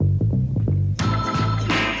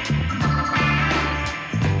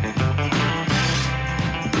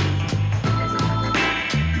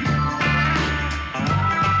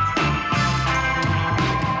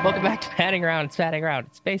Batting around, it's batting around.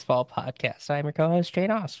 It's a baseball podcast. I'm your co-host,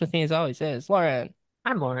 Jane Austen. With me, as always, is Lauren.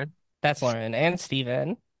 I'm Lauren. That's Lauren and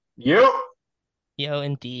Steven. Yep. Yo,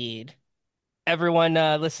 indeed. Everyone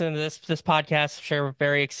listening to this podcast, I'm sure we're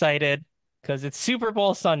very excited because it's Super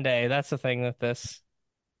Bowl Sunday. That's the thing that this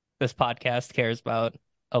podcast cares about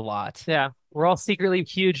a lot. Yeah, we're all secretly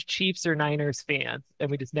huge Chiefs or Niners fans, and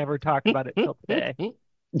we just never talked about it till today.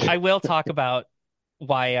 I will talk about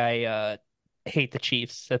why I hate the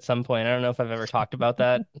Chiefs at some point. I don't know if I've ever talked about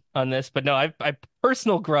that on this, but no, I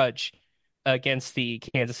personal grudge against the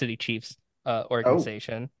Kansas City Chiefs Oh,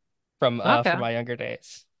 organization Okay. from my younger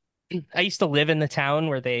days. I used to live in the town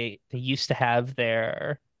where they used to have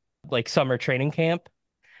their like summer training camp,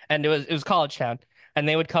 and it was college town, and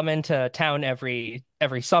they would come into town every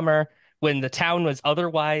summer when the town was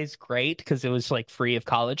otherwise great because it was like free of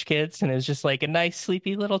college kids, and it was just like a nice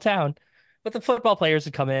sleepy little town. But the football players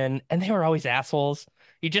would come in, and they were always assholes.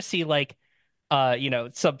 You just see like some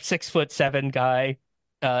 6'7" guy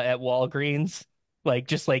at Walgreens, like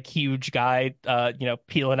just like huge guy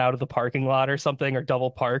peeling out of the parking lot or something, or double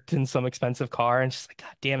parked in some expensive car, and just like,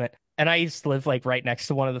 God damn it. And I used to live like right next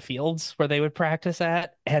to one of the fields where they would practice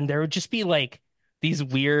at, and there would just be like these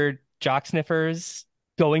weird jock sniffers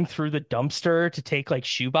going through the dumpster to take like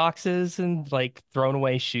shoe boxes and like thrown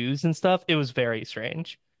away shoes and stuff. It was very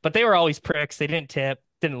strange. But they were always pricks. They didn't tip,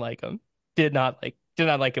 didn't like them. Did not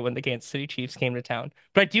like it when the Kansas City Chiefs came to town.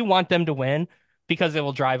 But I do want them to win because it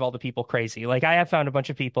will drive all the people crazy. Like I have found a bunch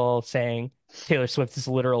of people saying Taylor Swift is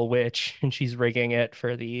a literal witch and she's rigging it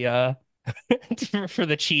for the for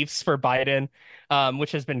the Chiefs for Biden,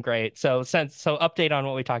 which has been great. So update on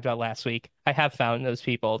what we talked about last week. I have found those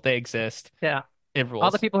people. They exist. Yeah. It All the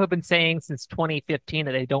rules. people who've been saying since 2015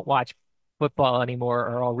 that they don't watch football anymore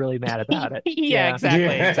are all really mad about it. Yeah, Yeah.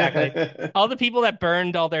 exactly. yeah. All the people that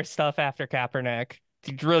burned all their stuff after Kaepernick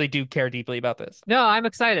really do care deeply about this. No, I'm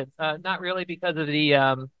excited. Not really because of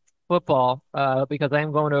the football, because I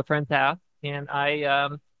am going to a friend's house and I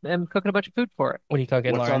am cooking a bunch of food for it. What are you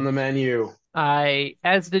cooking, What's on Lauren? the menu?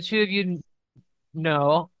 As the two of you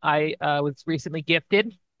know, I was recently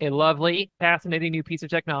gifted a lovely, fascinating new piece of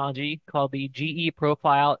technology called the GE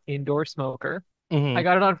Profile Indoor Smoker. I Hmm.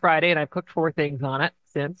 got it on Friday, and I've cooked four things on it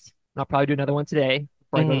since. I'll probably do another one today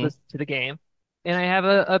before I go to Hmm. the game. And I have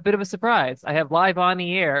a bit of a surprise. I have live on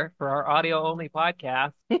the air for our audio only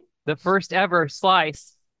podcast the first ever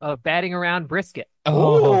slice of batting around brisket.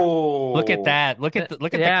 Oh, look at Oh, that. Look at the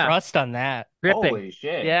Yeah, crust on that. dripping. holy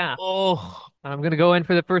shit. Yeah, Oh, I'm gonna go in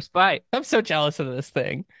for the first bite. I'm so jealous of this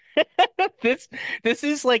thing. This this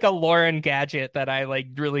is like a Lauren gadget that I like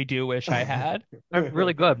really do wish I had.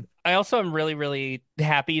 Really good. I also am really, really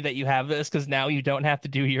happy that you have this because now you don't have to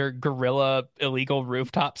do your guerrilla illegal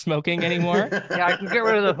rooftop smoking anymore. Yeah, I can get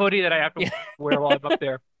rid of the hoodie that I have to Yeah. wear while I'm up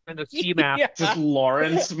there and the ski mask. Yeah. Just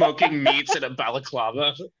Lauren smoking meats in a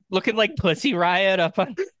balaclava. Looking like Pussy Riot up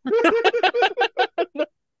on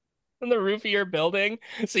the roof of your building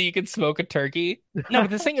so you can smoke a turkey. No, but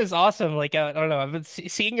this thing is awesome. Like, I don't know. I've been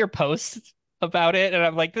seeing your posts about it, and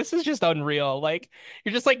I'm like, this is just unreal. Like,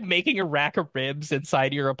 you're just like making a rack of ribs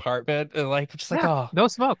inside your apartment, and like, just like, Yeah, oh, no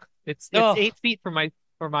smoke. It's oh, 8 feet from my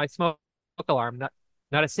smoke alarm.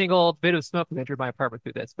 Not a single bit of smoke has entered my apartment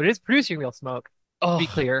through this, but it is producing real smoke, to be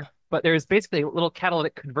oh. clear. But there's basically a little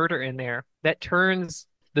catalytic converter in there that turns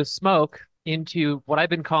the smoke into what I've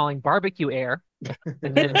been calling barbecue air,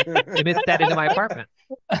 and then emits that into my apartment.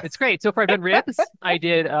 It's great. So far, I've done ribs. I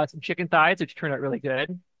did some chicken thighs, which turned out really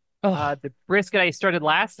good. Oh, The brisket I started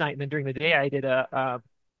last night, and then during the day I did a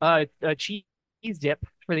cheese dip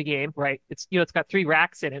for the game. Right? It's got three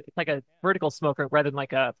racks in it. It's like a vertical smoker rather than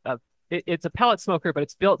like it's a pellet smoker, but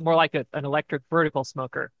it's built more like an electric vertical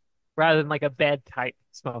smoker rather than like a bed type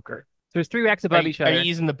smoker. So there's three racks are above you, each are you other.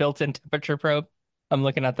 using the built-in temperature probe? I'm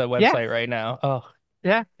looking at the Yeah, website right now. Oh,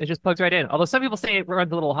 yeah, it just plugs right in. Although some people say it runs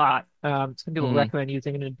a little hot. Some people mm. recommend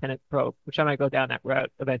using an independent probe, which I might go down that road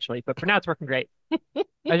eventually. But for now, it's working great.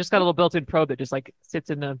 I just got a little built-in probe that just like sits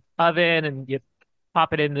in the oven and you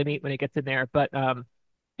pop it in the meat when it gets in there. But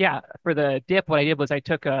yeah, for the dip, what I did was I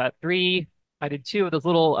did two of those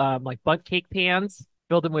little like bundt cake pans,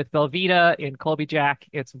 filled them with Velveeta and Colby Jack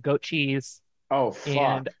and some goat cheese Oh,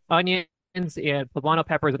 and fuck. onions and poblano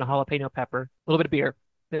peppers and a jalapeno pepper, a little bit of beer.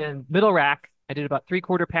 Then middle rack, I did about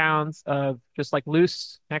 3/4 pounds of just like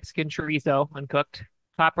loose Mexican chorizo, uncooked.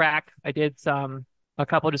 Top rack, I did a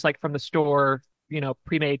couple just like from the store,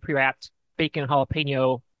 pre-made, pre-wrapped bacon,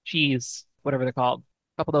 jalapeno, cheese, whatever they're called.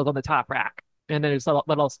 A couple of those on the top rack. And then just let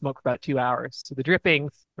it all smoke for about 2 hours. So the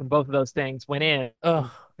drippings from both of those things went in. Oh,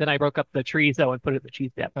 Then I broke up the chorizo and put it in the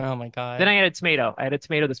cheese dip. oh my Then God. I added tomato. I added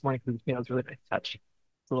tomato this morning because the tomato was really nice touch.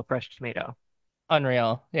 little fresh tomato.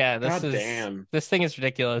 Unreal. Yeah, God damn. this thing is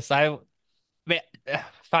ridiculous. Man,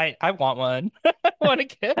 fine, I want one. I want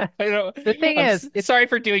to get. I don't. The thing I'm is, it's sorry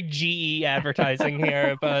for doing GE advertising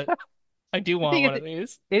here, but I do the want thing one is, of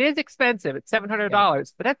these. it is expensive. It's seven hundred Yeah.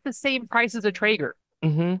 dollars, but that's the same price as a Traeger.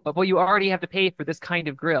 Hmm. But what you already have to pay for this kind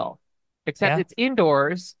of grill, except Yeah. it's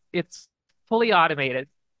indoors. It's fully automated.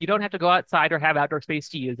 You don't have to go outside or have outdoor space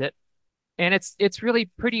to use it, and it's really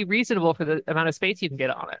pretty reasonable for the amount of space you can get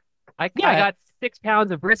on it. I Yeah. got 6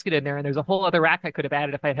 pounds of brisket in there, and there's a whole other rack I could have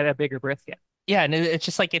added if I had a bigger brisket. Yeah, and it's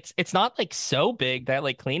just like it's not like so big that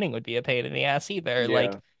like cleaning would be a pain in the ass either.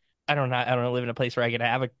 Like Yeah. I don't live in a place where I can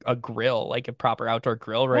have a grill, like a proper outdoor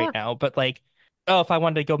grill right Yeah, now. But like, oh, if I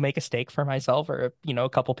wanted to go make a steak for myself or a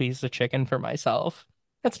couple pieces of chicken for myself,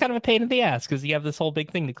 that's kind of a pain in the ass because you have this whole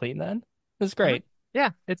big thing to clean then. It's mhm. great.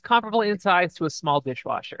 Yeah, it's comparable in size to a small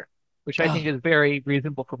dishwasher, which I think Oh, is very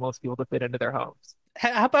reasonable for most people to fit into their homes.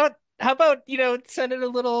 how about, send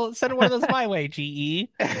one of those my way, GE.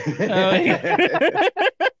 Uh,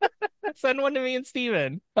 send one to me and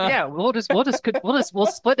Steven. Yeah, we'll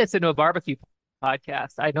split this into a barbecue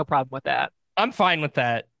podcast. I had no problem with that. I'm fine with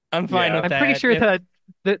that. I'm fine with Yeah. I'm pretty that. sure If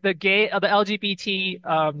the LGBT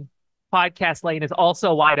podcast lane is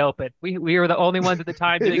also wide open. We were the only ones at the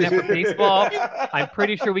time doing that for baseball. I'm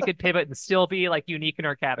pretty sure we could pivot and still be like unique in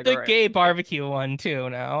our the category. gay barbecue one too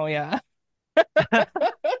now, yeah.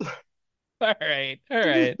 All right. All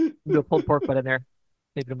right. Do a pulled pork butt in there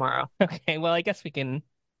maybe tomorrow. Okay, well, I guess we can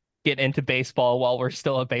get into baseball while we're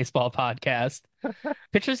still a baseball podcast.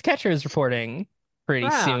 Pitchers catchers reporting pretty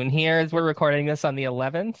Ah, soon here as we're yep. recording this on the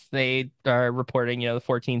 11th. They are reporting, the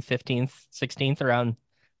 14th, 15th, 16th around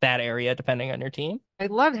that area depending on your team. I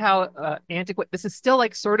loved how antiquated this is still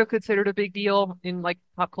like sort of considered a big deal in like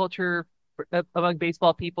pop culture among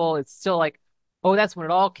baseball people. It's still like, oh, that's when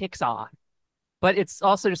it all kicks off. But it's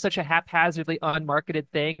also just such a haphazardly unmarketed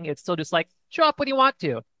thing. It's still just like show up when you want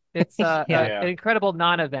to. It's Yeah, an Yeah. incredible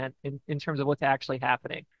non-event in terms of what's actually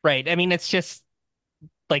happening. right. I mean, it's just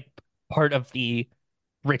like part of the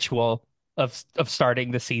ritual of starting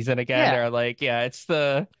the season again. Yeah, Or like, yeah, it's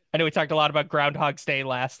the I know we talked a lot about Groundhog's Day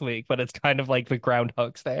last week, but it's kind of like the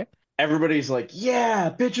Groundhog's Day. Everybody's like, yeah,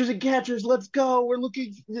 pitchers and catchers, let's go. We're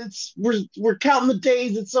counting the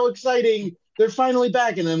days. It's so exciting. They're finally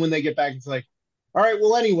back. And then when they get back, it's like, all right,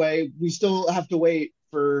 well, anyway, we still have to wait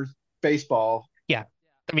for baseball. Yeah.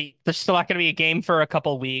 I mean, there's still not going to be a game for a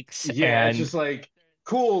couple weeks, Yeah, it's and just like,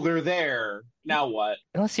 cool, they're there. Now what?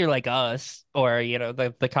 unless you're like us, or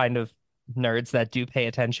the kind of nerds that do pay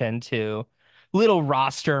attention to little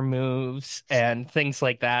roster moves and things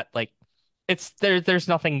like that, like there's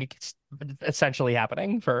nothing essentially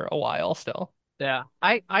happening for a while still. yeah.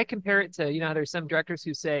 I compare it to, there's some directors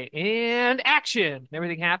who say, and action, and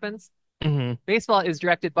everything happens. Hmm. Baseball is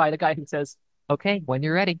directed by the guy who says, okay, when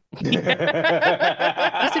you're ready.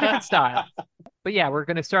 Just a different style. But yeah, we're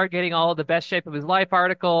going to start getting all the best shape of his life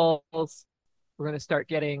articles. We're going to start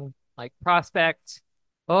getting like prospect.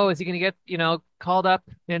 Oh, is he going to get, called up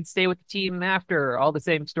and stay with the team after? All the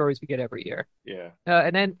same stories we get every year. Yeah.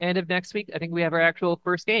 And then end of next week, I think we have our actual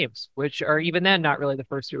first games, which are even then not really the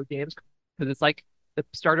first two games because it's like the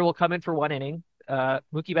starter will come in for 1 inning.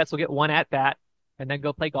 Mookie Betts will get one at bat and then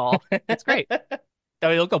go play golf. It's great. I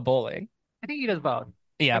mean, he'll go bowling. I think he does both.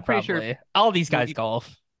 Yeah, I'm pretty sure probably. All these guys Mookie.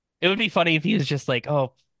 golf. It would be funny if he was just like,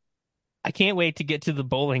 oh, I can't wait to get to the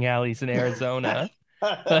bowling alleys in Arizona.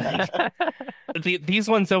 Like, these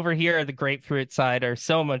ones over here, the grapefruit side, are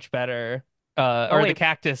so much better. Oh Or the wait,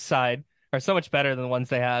 cactus side are so much better than the ones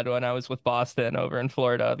they had when I was with Boston over in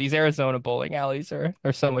Florida. These Arizona bowling alleys are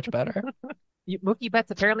so much better. Mookie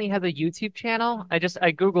Betts apparently has a YouTube channel. I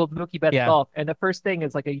googled Mookie Betts Yeah. golf, and the first thing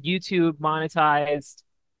is like a YouTube monetized,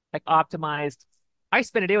 like optimized. I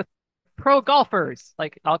spent a day with pro golfers,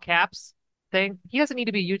 like all caps thing. He doesn't need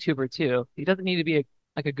to be a YouTuber too. He doesn't need to be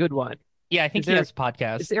like a good one. Yeah, I Is think he there has a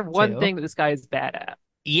podcast is there one too. thing that this guy is bad at?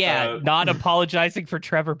 Yeah, Uh, not apologizing for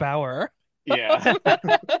Trevor Bauer. yeah.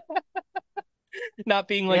 Not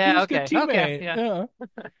being like, he Yeah, was a good okay, teammate. yeah.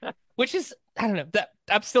 Yeah. Which is, I don't know, that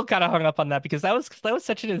I'm still kind of hung up on that because that was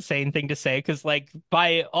such an insane thing to say because like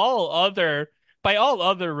by all other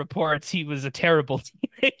reports he was a terrible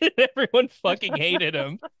teammate and everyone fucking hated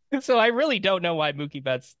him. So I really don't know why Mookie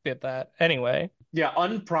Betts did that. Anyway, Yeah,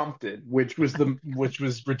 unprompted, which was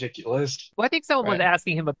ridiculous. Well, I think someone was right.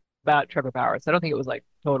 asking him about Trevor Bauer, so I don't think it was like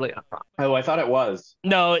totally unprompted. Oh, I thought it was.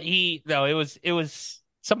 No, it was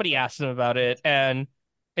somebody asked him about it and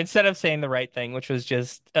instead of saying the right thing, which was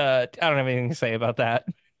just I don't have anything to say about that.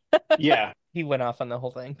 Yeah. He went off on the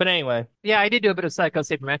whole thing. But anyway, Yeah, I did do a bit of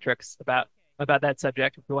psychosabermetrics about about that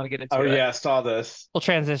subject if we want to get Oh into it. yeah, I saw this. We'll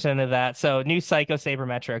transition into that. So new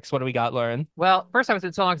Pschosabermetrics. What do we got, Lauren? Well, first time it's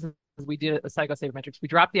been so long since we did a Pschosabermetrics. We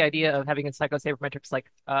dropped the idea of having a Pschosabermetrics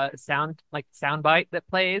sound bite that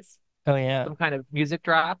plays Oh yeah. some kind of music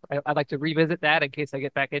drop. I'd like to revisit that in case I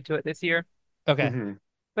get back into it this year. Okay. Hmm.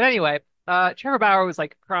 But anyway, Trevor Bauer was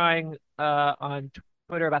like crying on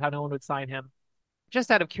Twitter about how no one would sign him. Just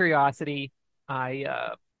out of curiosity,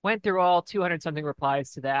 I went through all 200 something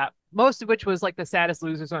replies to that, most of which was like the saddest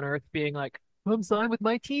losers on earth being like, "Come sign with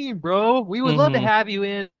my team, bro. We would love to Hmm. have you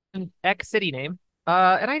in X city name."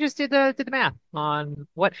 And I just did the math on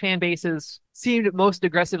what fan bases seemed most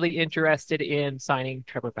aggressively interested in signing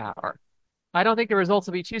Trevor Bauer. I don't think the results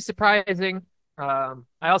will be too surprising. I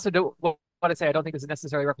also don't want to say I don't think this is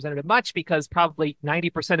necessarily representative much because probably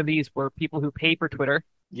 90% of these were people who pay for Twitter.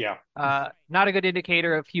 Yeah. Not a good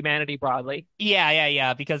indicator of humanity broadly.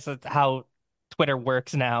 Yeah. Because of how Twitter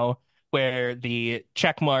works now, where the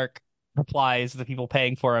check mark replies, the people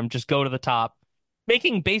paying for them just go to the top,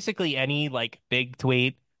 making basically any like big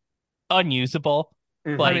tweet unusable,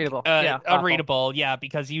 Hmm. like Unreadable. Yeah, awful. unreadable. Yeah,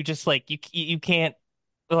 because you just like you can't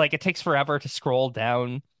like it takes forever to scroll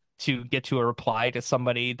down to get to a reply to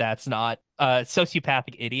somebody that's not a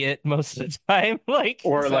sociopathic idiot most of the time. Like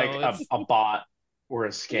Or like so it's a bot or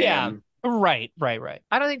a yeah, scam. right.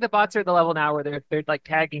 I don't think the bots are at the level now where they're like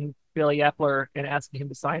tagging Billy Epler and asking him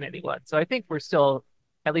to sign anyone. So I think we're still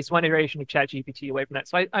at least one iteration of ChatGPT away from that.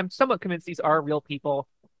 So I'm somewhat convinced these are real people.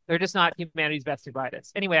 They're just not humanity's best and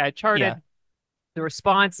brightest. Anyway, I Yeah. charted the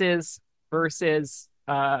responses versus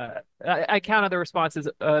I counted the responses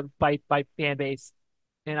by fan base,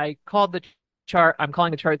 and I called the chart. I'm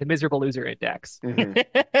calling the chart the miserable loser index. Hmm.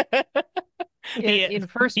 The In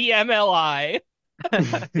first the MLI.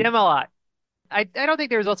 the MLI, I don't think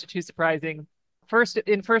the results are too surprising. First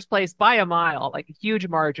place by a mile, like a huge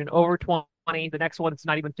margin, over 20. The next one is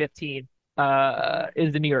not even 15.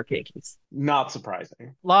 Is the New York Yankees. Not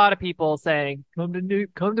surprising. A lot of people saying, come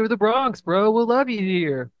to the Bronx, bro. We'll love you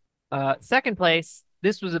here." Second place,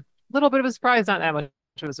 this was a little bit of a surprise, not that much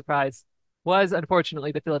of a surprise, was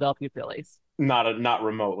unfortunately the Philadelphia Phillies. Not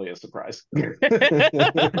remotely a surprise. 12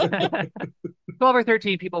 or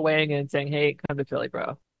 13 people weighing in saying, "Hey, come to Philly,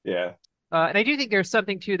 bro." Yeah. And I do think there's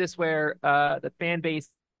something to this where the fan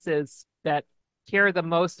bases that care the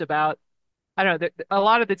most about, I don't know, a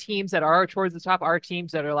lot of the teams that are towards the top are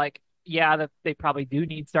teams that are like, yeah, they probably do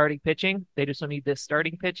need starting pitching. They just don't need this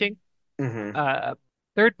starting pitching. Hmm. Uh,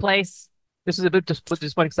 Third place, this is a bit disappointing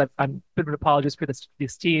because I'm a bit of an apologist for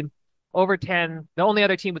this team. Over 10, the only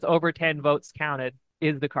other team with over 10 votes counted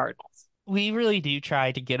is the Cardinals. We really do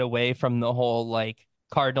try to get away from the whole like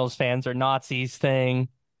Cardinals fans are Nazis thing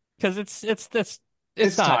because it's It's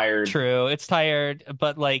not tired. true. It's tired,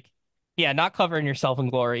 but like yeah, not covering yourself in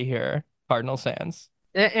glory here, Cardinals fans.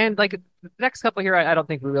 And like the next couple here, I don't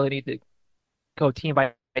think we really need to go team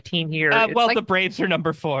by team here. It's Well, like, the Braves are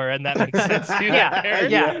number four, and that makes sense too. That yeah, they're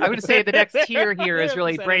yeah. I would say the next tier here is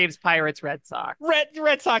really represented. Braves, Pirates, Red Sox.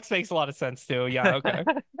 Red Sox makes a lot of sense too. Yeah, okay.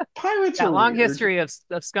 Pirates Yeah, are long weird. history of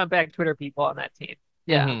scumbag Twitter people on that team.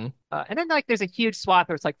 Yeah. Hmm. And then like there's a huge swath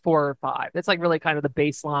where it's like four or five. That's like really kind of the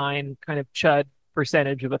baseline kind of chud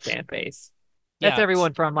percentage of a fan base. That's Yeah,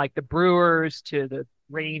 everyone from like the Brewers to the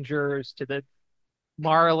Rangers to the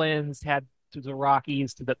Marlins, had to the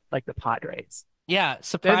Rockies to the Padres. yeah. Then there's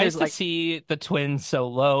Surprised to like, see the Twins so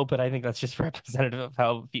low, but I think that's just representative of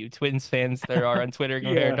how few Twins fans there are on Twitter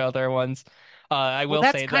compared Yeah. to other ones. I well, will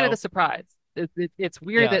that's say kind of the though, surprise. It's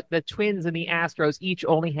weird yeah. that the Twins and the Astros each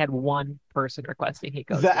only had one person requesting he The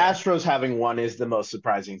goes there. Astros having one is the most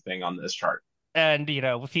surprising thing on this chart. And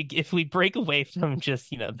if we break away from just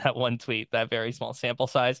that one tweet, that very small sample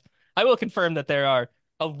size, I will confirm that there are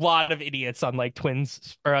a lot of idiots on like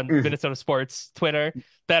Twins or on Mm. Minnesota sports Twitter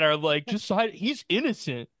that are like, he's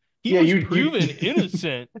innocent. He Yeah, was you proven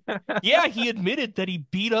innocent. Yeah, he admitted that he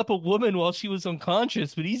beat up a woman while she was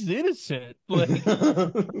unconscious, but he's innocent. Like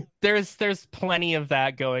there's plenty of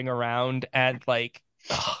that going around, and like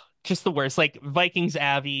ugh, just the worst. Like Vikings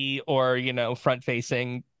Avi, or front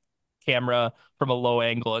facing camera from a low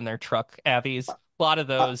angle in their truck Avies. A lot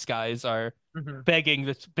of I, those guys are Mhm. begging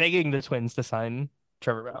the Twins to sign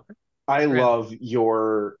Trevor Bauer. I Really. love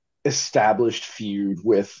your established feud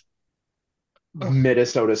with Ugh.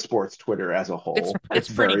 Minnesota sports Twitter as a It's whole. it's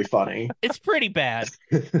It's pretty very funny. it's pretty bad.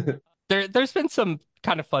 There's been some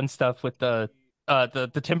kind of fun stuff with the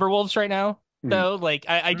Timberwolves right now Mm. though. Like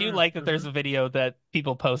I do like that there's Mm-hmm. a video that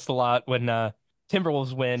people post a lot when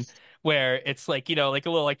Timberwolves win, where it's like like a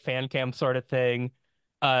little like fan cam sort of thing,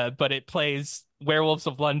 but it plays Werewolves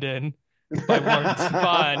of London by Warren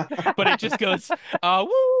Zevon, but it just goes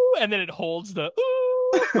woo. and then it holds the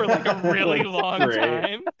ooh for like a really That's long great.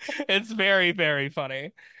 time. It's very, very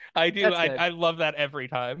funny. That's good. I love that every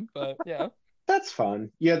time. But yeah. That's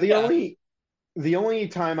fun. Yeah, Yeah. the only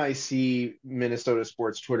time I see Minnesota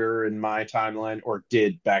sports Twitter in my timeline, or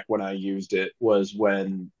did back when I used it, was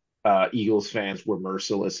when Eagles fans were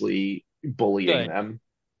mercilessly bullying Good. them.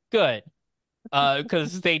 Good.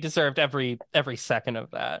 Because they deserved every second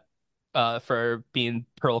of that for being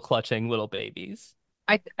pearl clutching little babies.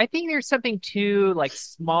 I think there's something to like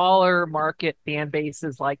smaller market fan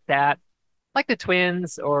bases like that, like the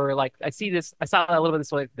Twins, or like I saw a little bit of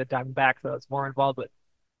this like the Diamondbacks, so I was more involved with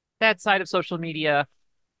that side of social media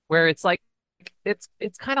where it's like it's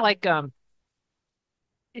kind of like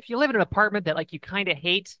if you live in an apartment that like you kind of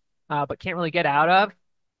hate but can't really get out of,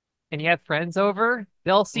 and you have friends over,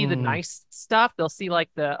 they'll see the Mm, nice stuff. They'll see like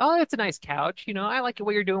the, oh, it's a nice couch. I like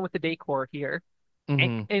what you're doing with the decor here.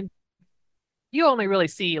 hmm. And you only really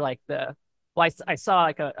see like well, I saw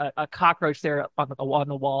like a cockroach there on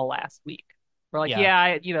the wall last week. We're like,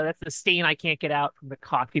 Yeah. yeah, that's the stain I can't get out from the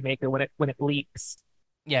coffee maker when it leaks.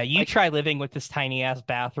 Yeah, you Like, try living with this tiny ass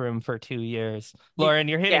bathroom for 2 years. Lauren,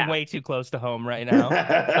 you're hitting yeah. way too close to home right now.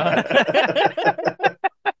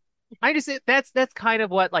 I just that's kind of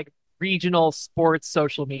what like regional sports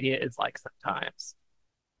social media is like sometimes.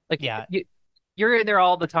 Like Yeah, you're in there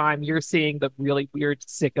all the time. You're seeing the really weird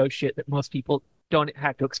sicko shit that most people don't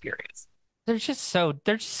have to experience. they're just so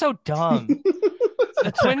dumb.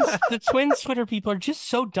 The twins Twitter people are just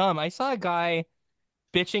so dumb. I saw a guy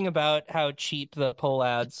bitching about how cheap the pull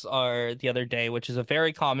ads are the other day, which is a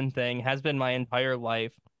very common thing, has been my entire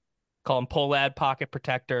life. Call them pull ad pocket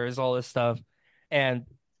protectors, all this stuff. And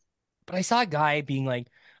but I saw a guy being like,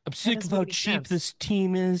 I'm That sick of doesn't make how any cheap sense. this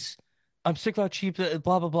team is. I'm sick of how cheap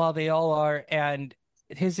blah blah blah they all are. And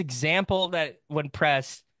his example that when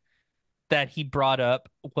pressed that he brought up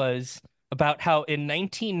was about how in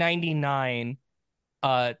 1999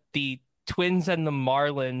 the Twins and the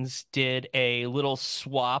Marlins did a little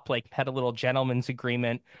swap, like had a little gentleman's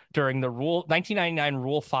agreement during the rule 1999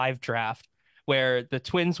 Rule 5 draft, where the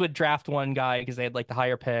Twins would draft one guy because they had like the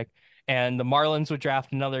higher pick, and the Marlins would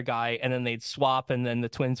draft another guy, and then they'd swap, and then the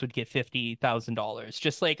Twins would get $50,000.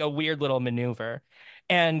 Just like a weird little maneuver.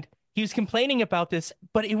 And he was complaining about this,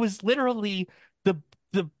 but it was literally the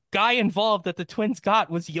guy involved that the Twins got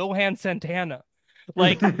was Johan Santana.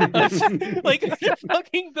 Like, like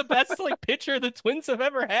fucking the best like pitcher the Twins have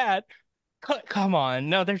ever had. Come on,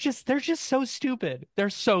 no, they're just so stupid. They're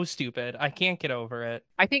so stupid. I can't get over it.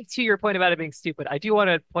 I think to your point about it being stupid, I do want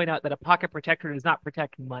to point out that a pocket protector does not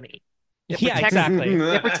protect money. Yeah, exactly.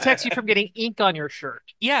 It protects you from getting ink on your shirt.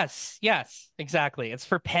 Yes, yes, exactly. It's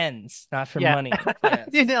for pens, not for Yeah. money. The Yes.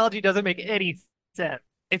 analogy doesn't make any sense.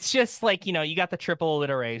 It's just like, you got the triple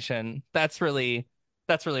alliteration. That's really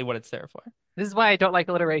what it's there for. This is why I don't like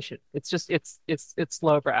alliteration. It's just it's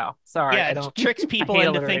lowbrow. Sorry, Yeah, I it don't tricks I people hate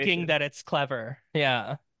into thinking alliteration. that it's clever.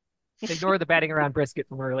 Yeah. Ignore the batting around brisket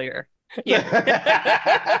from earlier.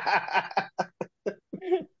 Yeah.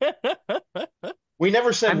 We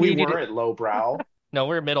never said I'm we gonna need it. weren't lowbrow. No,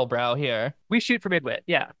 we're middle brow here. We shoot for midwit.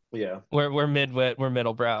 Yeah. Yeah. We're midwit, we're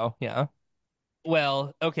middle brow. Yeah.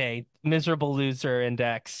 Well, okay, miserable loser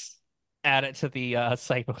index. Add it to the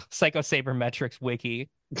Psychosabermetrics wiki.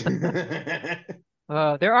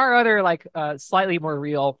 There are other like slightly more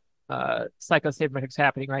real psychosabermetrics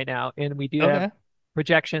happening right now, and we do have Okay.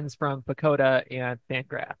 projections from Pacoda and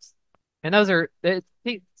Fangraphs. And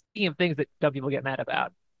speaking of things that dumb people get mad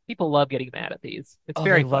about. People love getting mad at these. It's Oh, they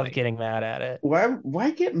very love funny. getting mad at it.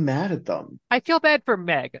 Why get mad at them? I feel bad for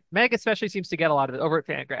Meg. Meg especially seems to get a lot of it over at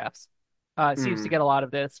Fangraphs. Seems to Hmm. get a lot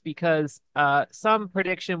of this because some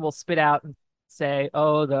prediction will spit out and say,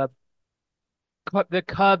 "Oh, the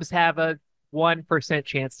Cubs have a 1%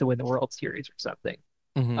 chance to win the World Series or something."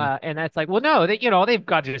 Hmm. And that's like, well, no, they've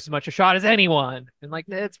got just as much a shot as anyone. And like,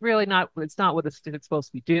 it's really not. It's not what it's supposed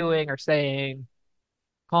to be doing or saying.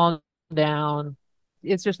 Calm down.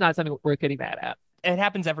 It's just not something worth getting mad at. It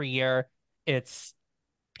happens every year. It's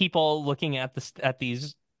people looking at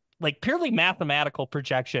these like purely mathematical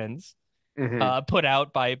projections Hmm. put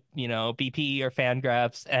out by, BP or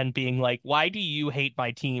Fangraphs and being like, "Why do you hate my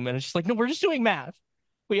team?" And it's just like, "No, we're just doing math.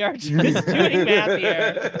 We are just doing math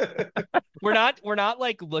here. We're not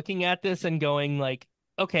like looking at this and going like,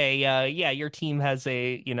 okay, yeah, your team has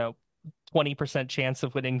a, 20% chance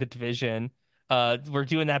of winning the division. We're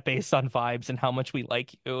doing that based on vibes and how much we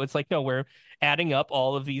like you." It's like, no, we're adding up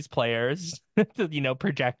all of these players, to,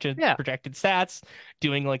 Yeah, projected stats,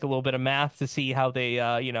 doing like a little bit of math to see how they,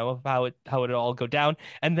 how it all go down,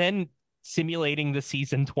 and then simulating the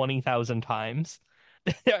season 20,000 times.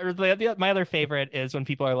 My other favorite is when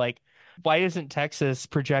people are like, "Why isn't Texas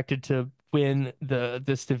projected to win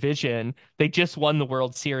this division? They just won the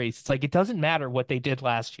World Series." It's like it doesn't matter what they did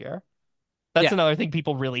last year. That's Yeah, another thing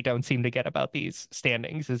people really don't seem to get about these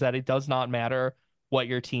standings is that it does not matter what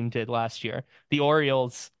your team did last year. The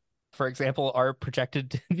Orioles, for example, are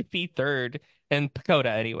projected to be third, and Pacoda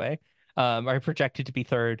anyway, are projected to be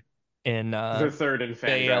third in They're third in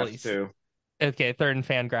the AL Fangraphs East. too. Okay, third in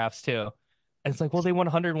Fangraphs too. And it's like, well, they won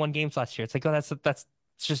 101 games last year. It's like, oh, that's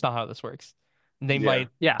it's just not how this works. They Yeah. might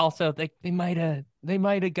yeah. also they might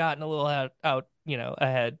have gotten a little out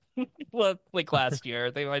ahead. Well, like last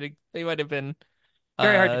year, they might have been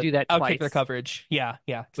Very hard to do that outkick their twice coverage. Yeah,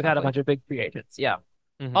 without a exactly. bunch of big free agents. Yeah.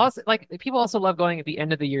 Hmm. Also, like people also love going at the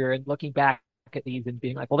end of the year and looking back at these and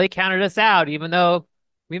being like, well, they counted us out even though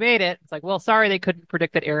we made it. It's like, well, sorry, they couldn't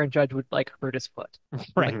predict that Aaron Judge would like hurt his foot.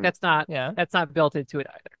 Like hmm Yeah. that's not built into it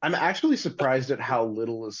either. I'm actually surprised at how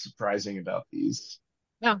little is surprising about these.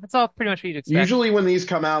 No, that's all pretty much what you'd expect. Usually when these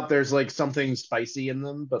come out, there's like something spicy in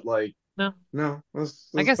them, but like, No, no, I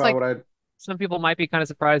that's guess about like what I. some people might be kind of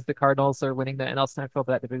surprised the Cardinals are winning the NL Central,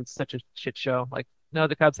 but it's such a shit show. Like, no,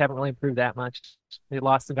 the Cubs haven't really improved that much. They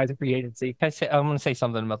lost some guys in free agency. I'm gonna say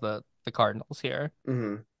something about the Cardinals here.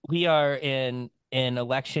 Mhm. We are in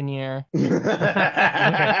election year where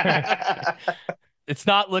it's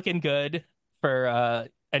not looking good for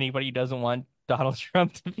anybody who doesn't want Donald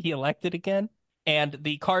Trump to be elected again. And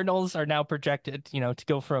the Cardinals are now projected, to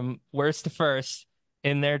go from worst to first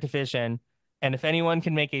in their division. And if anyone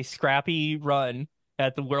can make a scrappy run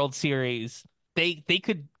at the World Series, they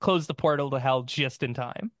could close the portal to hell just in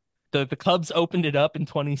time. The Cubs opened it up in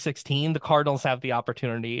 2016. The Cardinals have the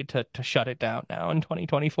opportunity to shut it down now in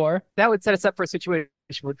 2024. That would set us up for a situation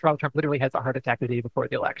where Donald Trump literally has a heart attack the day before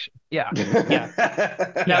the election. Yeah, Yeah,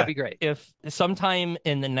 that would yeah. be great. If sometime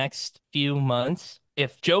in the next few months,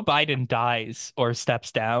 if Joe Biden dies or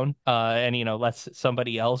steps down, and lets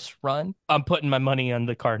somebody else run, I'm putting my money on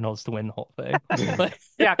the Cardinals to win the whole thing. Like,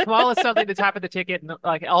 Yeah, Kamala's suddenly the top of the ticket, and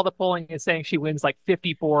like all the polling is saying she wins like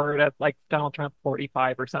 54 to like Donald Trump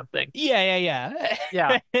 45 or something. yeah, Yeah,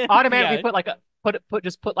 yeah. automatically Yeah, put like a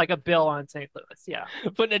put like a bill on St. Louis. Yeah,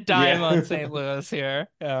 putting a dime on Yeah. St. Louis here.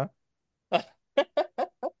 Yeah.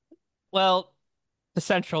 Well, the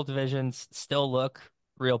Central divisions still look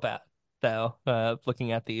real bad, though.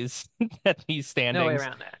 Looking at these at these no way standings,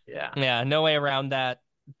 around that. Yeah, yeah, no way around that.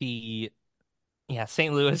 The Yeah,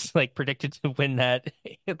 St. Louis like predicted to win that,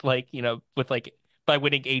 like with like by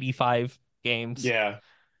winning 85 games. Yeah.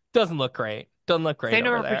 Doesn't look great. Doesn't look great same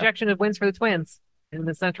over number there. projection of wins for the Twins in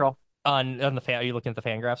the Central. On the fan, are you looking at the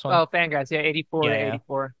Fangraphs one? Oh, Fangraphs, yeah, 84 to Yeah, yeah.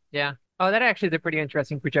 84. Yeah. Oh, that actually is a pretty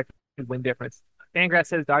interesting projected win difference. Fangraphs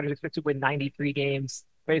says Dodgers expect to win 93 games.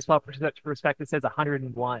 Baseball Perspective says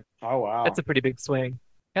 101. Oh That's wow. a pretty big swing.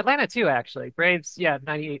 Atlanta too, actually. Braves, yeah,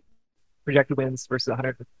 98 projected wins versus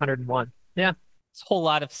 100, 101. Yeah. It's a whole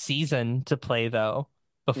lot of season to play though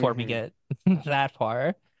before we hmm get that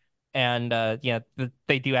far. And yeah,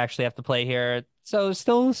 they do actually have to play here. So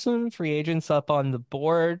still some free agents up on the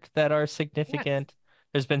board that are Yeah, significant.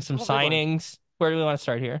 There's been a some couple big ones. signings. Where do we want to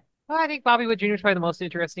start here? Well, I think Bobby Wood Jr. is probably the most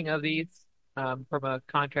interesting of these from a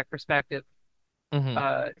contract perspective. Hmm.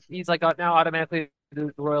 He's like now automatically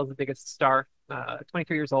the Royals' the biggest star.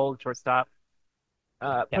 23 years old, shortstop.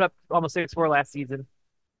 Yeah. Put up almost 6-4 last season.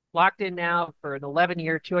 Locked in now for an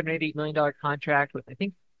 11-year, $288 million contract with I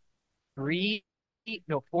think three,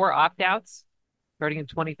 no, four opt-outs starting in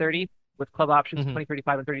 2030 with club options Hmm.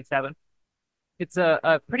 2035 and 37. It's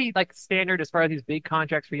a pretty like standard as far as these big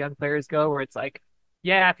contracts for young players go, where it's like,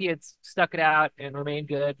 yeah, if he had stuck it out and remained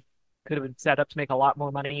good, could have been set up to make a lot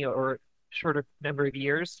more money or shorter number of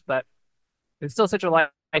years, but it's still such a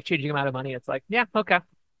life-changing amount of money. It's like, yeah, okay.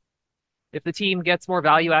 If the team gets more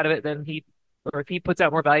value out of it than or if he puts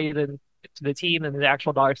out more value than to the team than the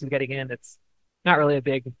actual dollars he's getting in, it's not really a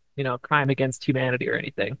big, crime against humanity or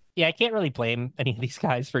anything. Yeah, I can't really blame any of these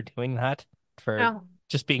guys for doing that, for No,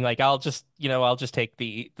 just being like, I'll just take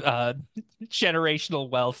the generational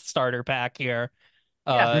wealth starter pack here,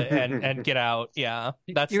 yeah. and get out. Yeah,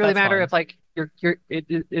 that's You really that's matter fine. if like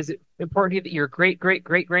is it important to you that your great great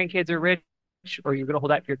great grandkids are rich, or you're gonna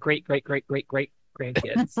hold out for your great great great great great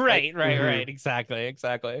grandkids? Like Right, right, hmm right. Exactly,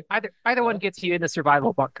 exactly. either one Uh, gets you in the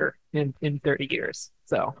survival bunker in 30 years.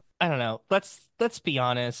 So I don't know. Let's be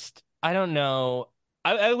honest. I don't know.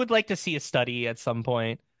 I would like to see a study at some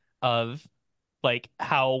point of like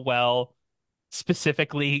how well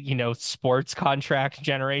specifically, sports contract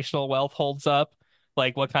generational wealth holds up.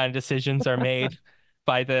 Like what kind of decisions are made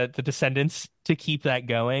by the descendants to keep that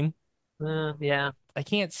going. yeah, I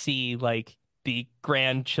can't see like the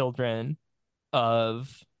grandchildren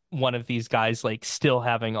of one of these guys like still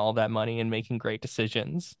having all that money and making great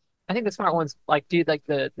decisions. I think the smart ones like do like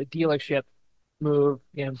the dealership move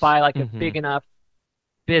and buy like a Hmm. big enough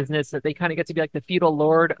business that they kind of get to be like the feudal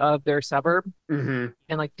lord of their suburb Hmm.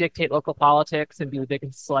 and like dictate local politics and be the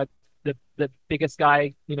biggest select the biggest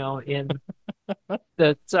guy, in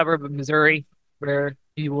the suburb of Missouri where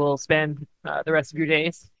you will spend the rest of your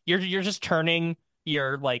days. You're just turning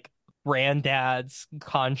your like granddad's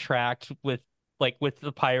contract with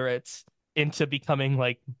the pirates into becoming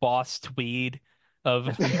like boss Tweed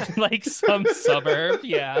of like some suburb.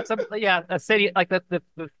 Yeah. Yeah, a city like the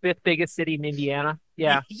fifth biggest city in Indiana.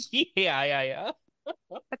 Yeah, Yeah, yeah, yeah.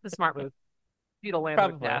 that's the smart move. Feudal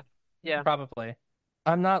landlord Probably. path. Yeah. Probably.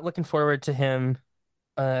 I'm not looking forward to him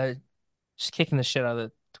uh just kicking the shit out of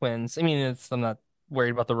the Twins. I mean, I'm not worried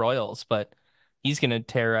about the Royals, but he's gonna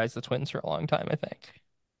terrorize the Twins for a long time, I think.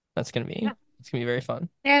 Yeah. It's gonna be very fun.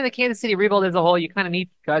 Yeah, the Kansas City rebuild as a whole, you kind of need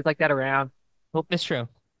guys like that around. Hope It's true.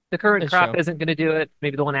 the current It's crop true. isn't going to do it.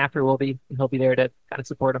 Maybe the one after will be, and he'll be there to kind of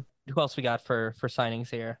support him. Who else we got for signings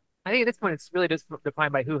here? I think at this point, it's really just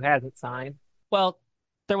defined by who hasn't signed. Well,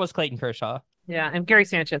 there was Clayton Kershaw. Yeah, and Gary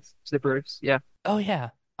Sanchez to the Brewers. Yeah. Oh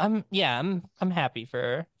I'm happy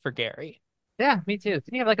for Gary. Yeah, me too. Did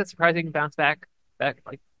he have like a surprising bounce back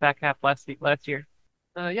half last year?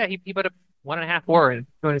 Yeah, he put up 1.5 WAR in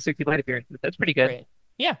 260 plate appearances. That's pretty good. Great.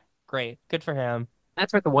 Yeah, great. Good for him.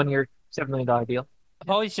 That's worth a 1 year, $7 million deal. I've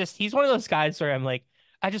Yeah. always just he's one of those guys where I'm like,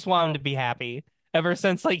 I just want him to be happy. Ever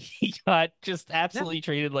since like he got just Yeah. absolutely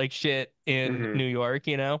treated like shit in Hmm. New York,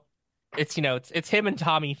 you know? It's him and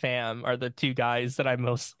Tommy Pham are the two guys that I'm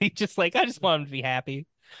mostly just like, I just want him to be happy.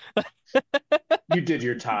 You did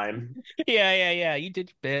your time. Yeah. You did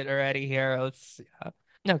your bit already here. Yeah.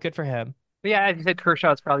 No, good for him. But yeah, as you said,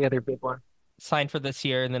 Kershaw is probably the other big one. Signed for this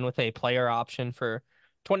year and then with a player option for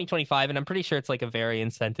 2025, and I'm pretty sure it's like a very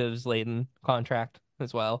incentives laden contract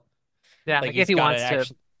as well. Yeah, Like like if he's he got to wants to.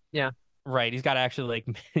 actually Yeah. right, he's got to actually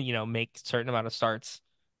like make certain amount of starts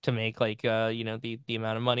to make like the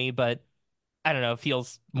amount of money, but I don't know, it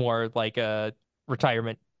feels more like a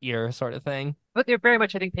retirement year sort of thing. But they're very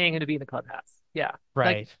much, I think, paying him to be in the clubhouse. Yeah.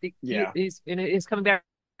 Like Right. Yeah. he's coming back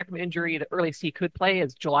from injury. The earliest he could play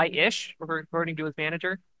is July-ish, according to his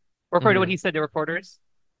manager, or according to what Hmm. he said to reporters.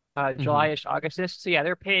 Hmm. July-ish, August-ish. So yeah,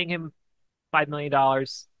 they're paying him $5 million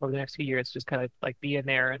over the next few years, just kind of like be in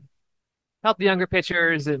there and help the younger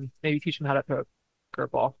pitchers and maybe teach them how to throw a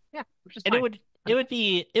curveball. Yeah, which is And fine.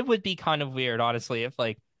 it would be kind of weird, honestly, if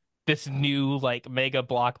like this new like mega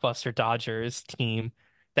blockbuster Dodgers team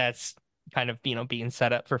that's kind of, being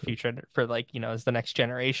set up for future for like, as the next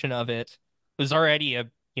generation of it was already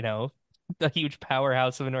you know, a huge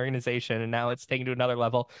powerhouse of an organization and now it's taken to another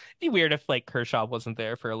level. It'd be weird if like Kershaw wasn't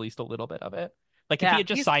there for at least a little bit of it. Like if he Yeah, had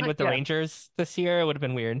just signed with the yeah, Rangers this year, it would have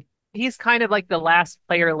been weird. he's kind of like the last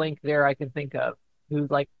player link there I can think of who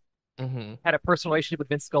like Hmm. had a personal relationship with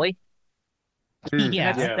Vince Scully. And Mm,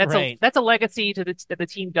 Yeah, that's yeah. that's a right, that's a legacy that the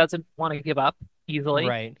team doesn't want to give up easily.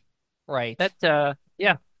 right, right.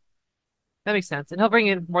 Yeah, that makes sense. And he'll bring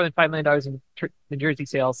in more than $5 million in jersey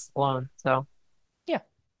sales alone. So Yeah.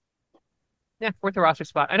 yeah, worth a roster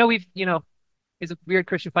spot. I know he's a weird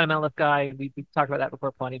Christian fundamentalist guy. We talked about that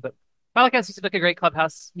before plenty, but Malakas seems like a great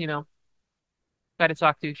clubhouse, guy to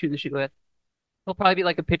talk to, shoot the shit with. He'll probably be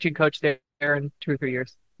like a pitching coach there in 2 or 3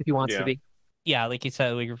 years if he wants to Yeah. be. Yeah, like you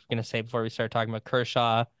said, we were gonna say before we started talking about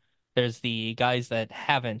Kershaw, there's the guys that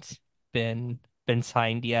haven't been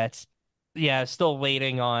signed yet. Yeah, still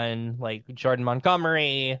waiting on like Jordan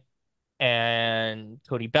Montgomery and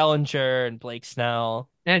Cody Bellinger and Blake Snell.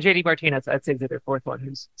 And JD Martinez, I'd say, is their fourth one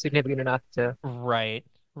who's significant enough to, Right,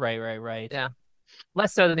 right. yeah,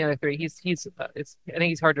 less so than the other three. I think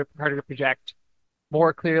he's harder to project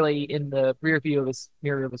more clearly in the rear view of his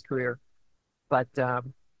mirror of his career. But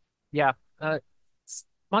yeah,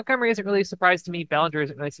 Montgomery isn't really a surprise to me. Bellinger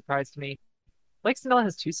isn't really a surprise to me. Blake Snell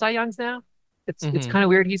has two Cy Youngs now. It's Hmm. kind of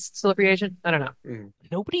weird. He's still a free agent. I don't know. Mm.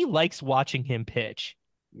 Nobody likes watching him pitch.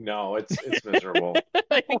 No, it's miserable.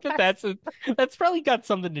 I think that's probably got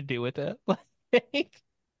something to do with it. Like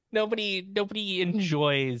nobody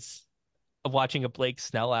enjoys watching a Blake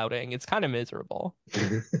Snell outing. It's kind of miserable.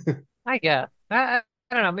 I guess. I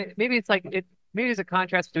don't know. Maybe it's like it. Maybe there's a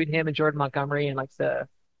contrast between him and Jordan Montgomery and like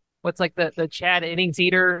what's like the Chad innings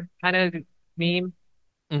eater kind of meme,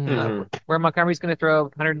 Hmm. Hmm. where Montgomery's going to throw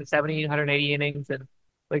 170, 180 innings and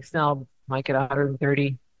Blake Snell might get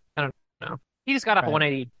 130. I don't know. He just got off a Right.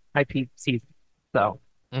 180 IP season, so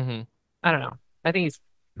Hmm. I don't know. I think he's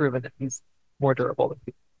proven that he's more durable than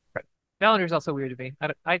people. Right. Bellinger's also weird to me.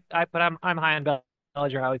 But I'm high on Bellinger.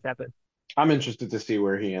 I always have been. I'm interested to see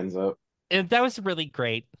where he ends up. that was a really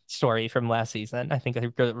great story from last season. I think a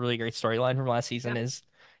really great storyline from last season Yeah. is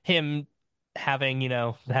him having,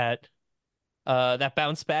 that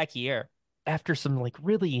bounce back year after some like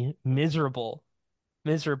really miserable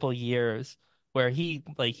years where he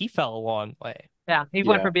fell a long way. Yeah, he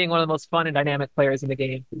went Yeah. from being one of the most fun and dynamic players in the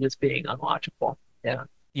game to just being unwatchable. Yeah.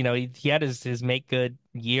 He had his make good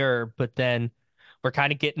year, but then we're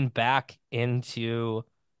kind of getting back into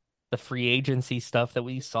the free agency stuff that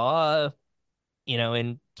we saw,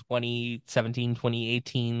 in 2017,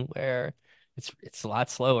 2018, where it's a lot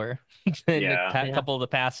slower than the Yeah. Yeah. couple of the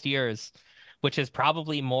past years, which is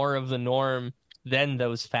probably more of the norm than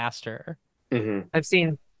those faster. Hmm. I've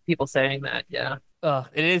seen people saying that. Yeah.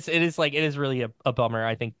 It is really a bummer,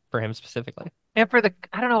 I think, for him specifically. And for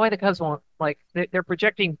I don't know why the Cubs won't like they're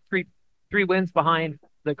projecting three wins behind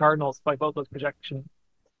the Cardinals by both those projection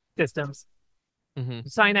systems. Hmm. You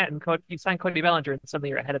sign that and you sign Cody Bellinger and suddenly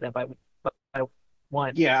you're ahead of them by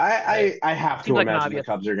one. Yeah, Uh, I have seems to like an imagine the obvious.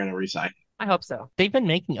 Cubs are going to resign. I hope so. They've been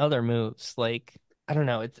making other moves. Like, I don't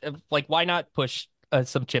know. It's like, why not push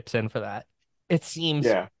some chips in for that? It seems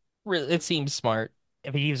Yeah. it seems smart.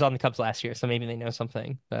 If he was on the Cubs last year, so maybe they know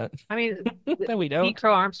something that I mean, that we Pete don't.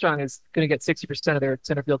 Crow Armstrong is going to get 60% of their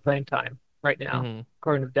center field playing time right now, Hmm.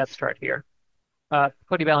 according to the depth chart here.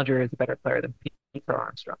 Cody Bellinger is a better player than Pete Crow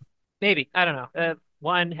Armstrong. Maybe. I don't know.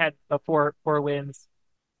 One had four wins.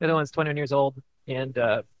 The other one's 21 years old and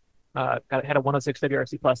had a 106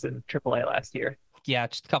 WRC plus in AAA last year. Yeah,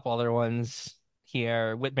 just a couple other ones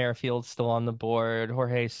here. Whit Merrifield's still on the board.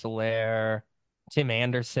 Jorge Soler, Tim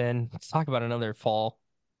Anderson. Let's talk about another fall.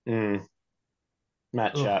 Mm.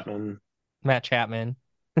 Matt Ugh, Chapman. Matt Chapman,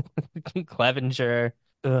 Clevenger.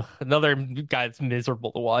 Ugh, another guy that's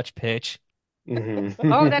miserable to watch pitch. Oh, that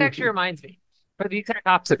Hmm. actually reminds me. For the exact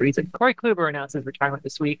opposite reason, Corey Kluber announced his retirement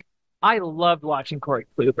this week. I loved watching Corey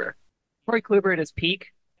Kluber. Corey Kluber at his peak,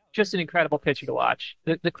 just an incredible pitcher to watch.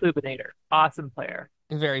 The Klubinator, awesome player.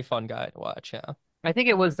 Very fun guy to watch. Yeah. I think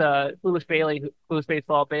it was Clueless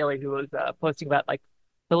Baseball Bailey, who was posting about like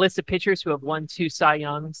the list of pitchers who have won two Cy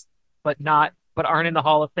Youngs, but aren't in the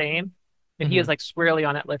Hall of Fame, and he Hmm. is like squarely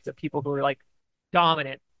on that list of people who are like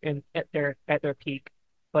dominant in at their peak,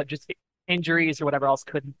 but just injuries or whatever else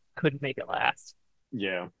couldn't make it last.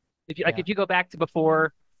 Yeah. Yeah. If you go back to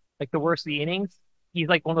before like the worst of the innings, he's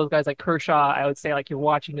like one of those guys like Kershaw. I would say like you're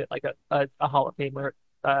watching it like a Hall of Famer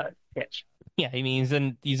pitch. Yeah, I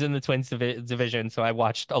mean he's in the Twins division, so I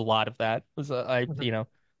watched a lot of that. I Mhm.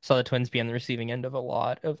 saw the Twins be on the receiving end of a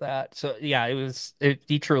lot of that. So yeah,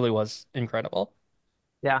 he truly was incredible.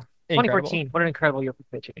 Yeah. Incredible. 2014, what an incredible year for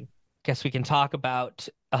pitching. Guess we can talk about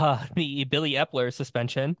the Billy Epler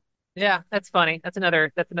suspension. Yeah, that's funny. That's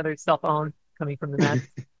another cell phone coming from the Mets.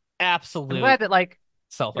 I'm Absolute glad that like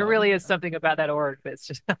cell there phone. really is something about that org, but it's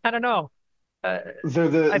just I don't know. Uh,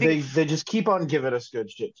 I think They just keep on giving us good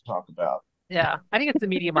shit to talk about. yeah, I think it's the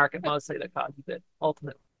media market mostly that causes it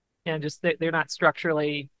ultimately, and just they're not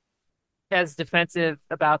structurally as defensive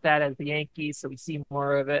about that as the Yankees, so we see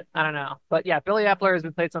more of it. I don't know, but yeah, Billy Epler has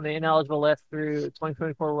been placed on the ineligible list through the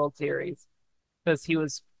 2024 World Series because he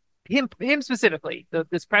was him specifically.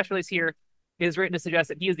 This press release here is written to suggest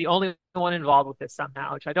that he is the only one involved with this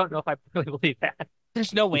somehow, which I don't know if I really believe that.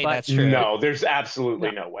 There's no way But that's true. No, there's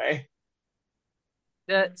absolutely no, no way.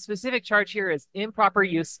 the specific charge here is improper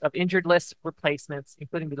use of injured list replacements,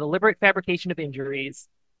 including the deliberate fabrication of injuries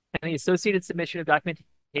and the associated submission of documentation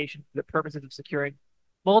for the purposes of securing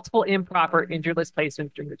multiple improper injured list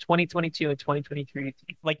placements during the 2022 and 2023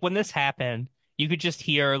 seasons. Like when this happened, you could just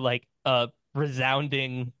hear like a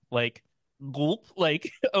resounding like gulp,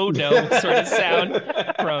 like oh no sort of sound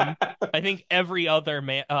from I think every other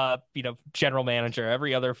general manager,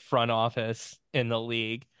 every other front office in the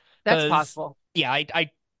league. That's Because possible. yeah,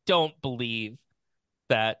 I don't believe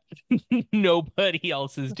that nobody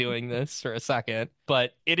else is doing this for a second,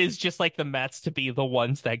 but it is just like the Mets to be the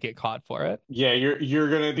ones that get caught for it. Yeah, you're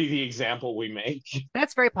gonna be the example we make.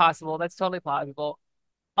 That's very possible. That's totally plausible.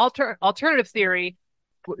 Alternative theory,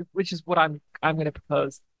 which is what I'm going to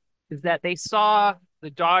propose, is that they saw the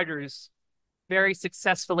Dodgers very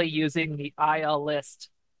successfully using the IL list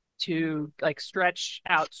to like stretch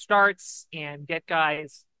out starts and get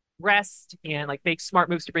guys rest and like make smart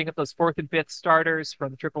moves to bring up those fourth and fifth starters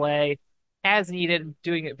from AAA as needed,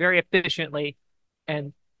 doing it very efficiently.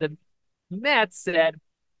 And the Mets said,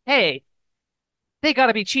 "Hey, they got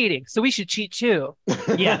to be cheating, so we should cheat too."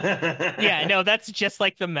 Yeah. Yeah, no, that's just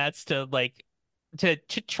like the Mets to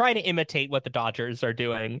try to imitate what the Dodgers are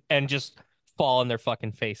doing and just fall on their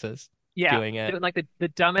fucking faces Yeah, doing it. doing like the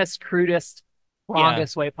dumbest, crudest, Yeah.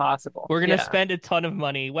 wrongest way possible. We're gonna Yeah, spend a ton of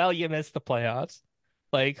money. Well, you missed the playoffs.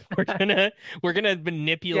 Like we're gonna Yeah,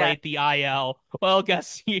 manipulate the IL. Well,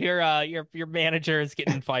 guess your manager is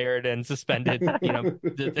getting fired and suspended, in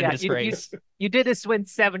yeah. disgrace. You did this win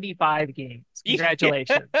 75 games. Yeah.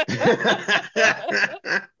 Congratulations.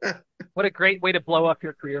 What a great way to blow up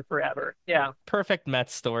your career forever. Yeah. Perfect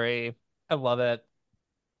Mets story. I love it.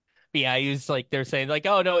 But yeah, he was like they're saying like,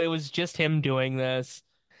 oh no, it was just him doing this.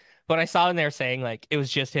 When I saw in there saying like it was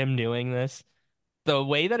just him doing this, the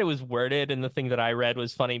way that it was worded and the thing that I read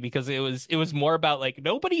was funny because it was more about like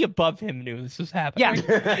nobody above him knew this was Yeah, happening.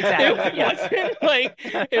 exactly.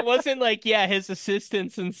 Yeah. It wasn't like yeah, his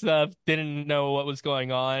assistants and stuff didn't know what was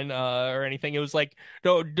going on or anything. It was like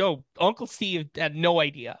no, Uncle Steve had no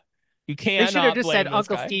idea. You They should have cannot just said blame this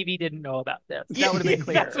Uncle guy. Stevie didn't know about this. That would have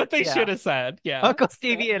been Yeah. That's clearer. what they should Yeah. have said. Yeah. Uncle Yeah.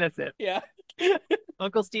 Stevie innocent. Yeah.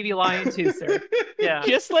 Uncle Stevie lying too, sir. Yeah.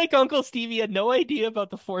 Just like Uncle Stevie had no idea about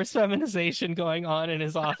the forced feminization going on in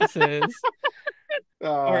his offices.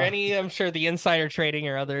 Or Uh, any, I'm sure the insider trading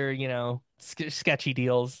or other, sketchy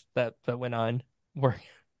deals that went on were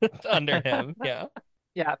under him. Yeah.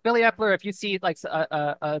 Yeah, Billy Epler, if you see like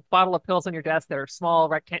a bottle of pills on your desk that are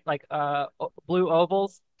small blue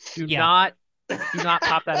ovals, do Yeah. not do not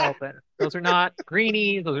pop that open. Those are not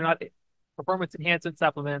greenies. Those are not performance enhancement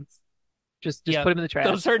supplements. Just put Yep. them in the trash.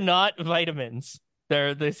 Those are not vitamins.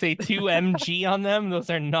 They say 2 mg on them. Those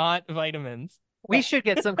are not vitamins. We should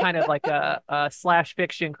get some kind of like a slash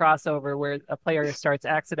fiction crossover where a player starts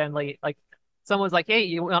accidentally like someone's like, "Hey,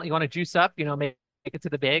 you want to juice up? Make it to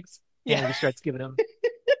the bigs," and Yeah. he just starts giving them.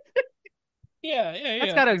 Yeah, yeah, That's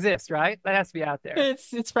yeah. got to exist, right? That has to be out there.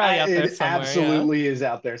 It's probably out there it somewhere, yeah. absolutely is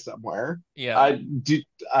out there somewhere. Yeah. I do.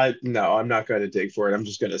 I no, I'm not going to dig for it. I'm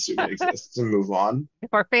just going to assume it exists and move on.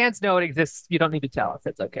 If our fans know it exists, you don't need to tell us.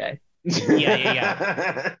 It's okay. Yeah, yeah,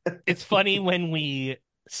 yeah. It's funny when we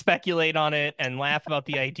speculate on it and laugh about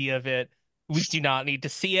the idea of it. We do not need to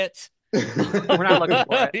see it. We're not looking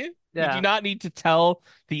for it. You do Yeah. not need to tell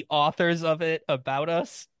the authors of it about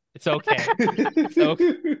us. It's okay. It's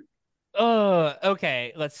okay. Oh,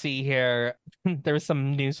 okay. Let's see here. There was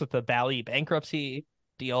some news with the Bally bankruptcy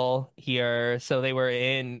deal here. So they were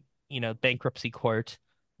in, bankruptcy court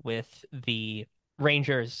with the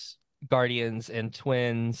Rangers, Guardians, and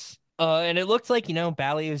Twins. And it looked like,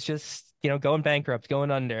 Bally is just, going bankrupt,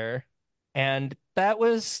 going under. And that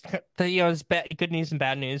was it's good news and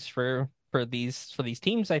bad news for these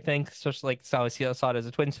teams, I think. Especially like so I saw it as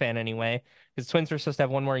a Twins fan anyway, because Twins were supposed to have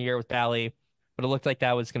one more year with Bally, but it looked like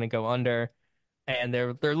that was going to go under, and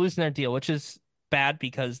they're losing their deal, which is bad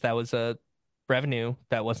because that was a revenue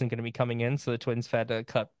that wasn't going to be coming in, so the Twins had to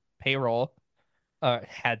cut payroll.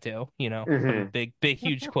 Had to, putting Mhm. big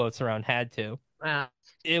huge quotes around had to. Uh,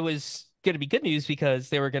 It was going to be good news because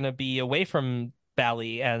they were going to be away from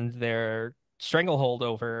Bally and their stranglehold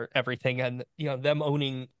over everything, and them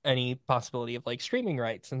owning any possibility of like streaming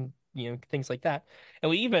rights and things like that.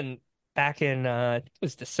 And we even back in I think it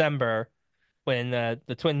was December when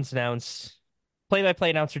the Twins announced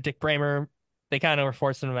play-by-play announcer Dick Bramer. They kind of were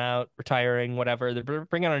forcing him out, retiring, whatever. They're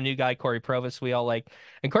bringing on a new guy, Corey Provis. We all like,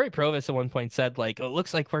 and Corey Provis at one point said like, "Oh, it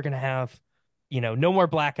looks like we're gonna have, no more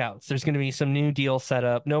blackouts. There's gonna be some new deal set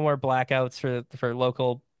up. No more blackouts for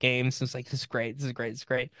local games." It's like this is great. This is great. This is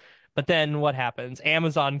great. But then what happens?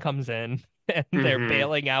 Amazon comes in and they're Mhm.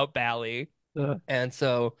 bailing out Bally, uh, and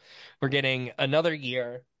so we're getting another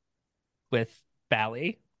year with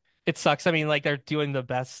Bally. It sucks. I mean, like they're doing the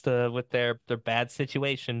best with their bad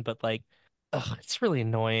situation, but like, ugh, it's really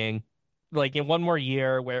annoying. Like in one more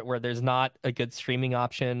year where there's not a good streaming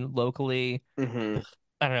option locally. Mhm.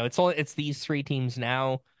 I don't know. It's these three teams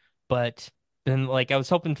now, but then like I was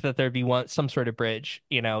hoping that there'd be some sort of bridge,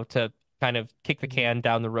 to kind of kick the mhm. can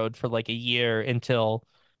down the road for like a year until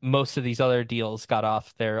most of these other deals got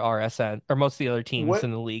off their RSN, or most of the other teams What?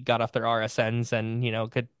 in the league got off their RSNs and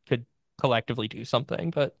could collectively do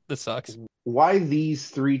something. But this sucks. Why these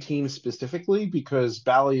three teams specifically? Because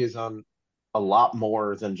Bally is on a lot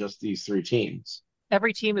more than just these three teams.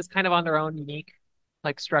 Every team is kind of on their own unique,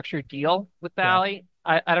 like structured deal with Yeah. Valley.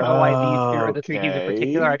 I don't know why these three or the three teams in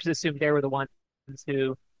particular. I Okay. just assumed they were the ones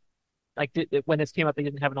who like when this came up, they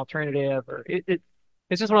didn't have an alternative, or it's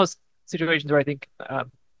just one of those situations where I think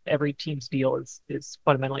every team's deal is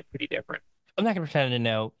fundamentally pretty different. I'm not gonna pretend to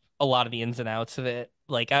know a lot of the ins and outs of it.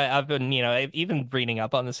 Like I've been, even reading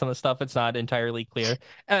up on some of the stuff. It's not entirely clear.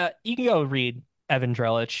 You can go read Evan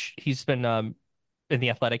Drellich. He's been in the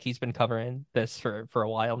Athletic. He's been covering this for a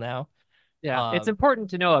while now. Yeah, it's Um, important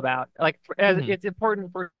to know about. Like, mhm. it's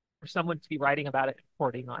important for someone to be writing about it, and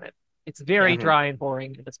reporting on it. It's very Yeah. Mhm. dry and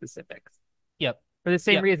boring in the specifics. Yep. For the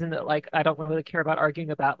same Yep. reason that like I don't really care about arguing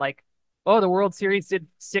about like oh, the World Series did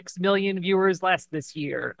 6 million viewers less this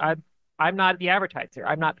year. I'm not the advertiser.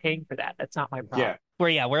 I'm not paying for that. That's not my problem.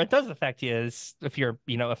 Yeah. Where it does affect you is if you're,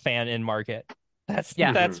 a fan in market. That's Yeah.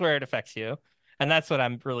 Hmm. that's where it affects you. And that's what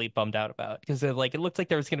I'm really bummed out about because it looked like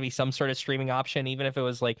there was going to be some sort of streaming option, even if it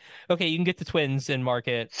was like, okay, you can get the Twins in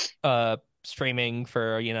market streaming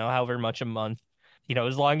for, however much a month.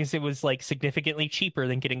 As long as it was like significantly cheaper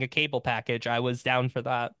than getting a cable package, I was down for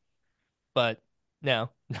that. But no,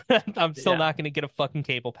 I'm still Yeah. not going to get a fucking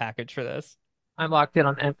cable package for this. I'm locked in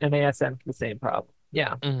on MASM for the same problem.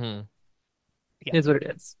 Yeah. Hmm. It Yeah. is what it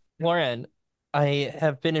is. Lauren, I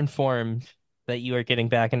have been informed that you are getting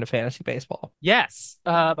back into fantasy baseball. Yes.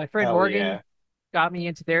 My friend Hell Morgan yeah. got me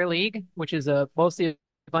into their league, which is mostly a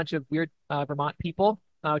bunch of weird Vermont people,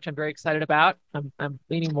 which I'm very excited about. I'm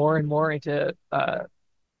leaning more and more into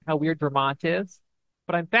how weird Vermont is.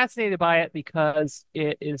 But I'm fascinated by it because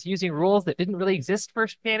it is using rules that didn't really exist for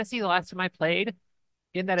fantasy the last time I played,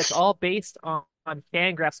 in that it's all based on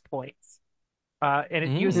Fangraphs points. And it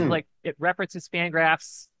uses Mm, Hmm. like it references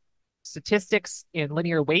Fangraphs statistics in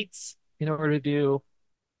linear weights in order to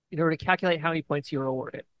calculate how many points you're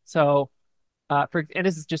awarded. So and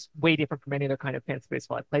this is just way different from any other kind of fantasy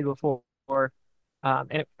baseball I've played before. I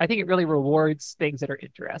think it really rewards things that are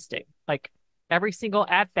interesting. Like every single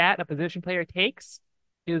at bat a position player takes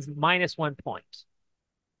is -1 point,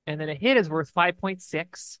 and then a hit is worth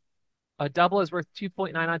 5.6. A double is worth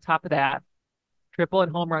 2.9 on top of that. Triple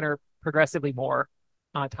and home run are progressively more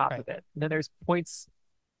on top right. of it. And then there's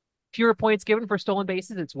fewer points given for stolen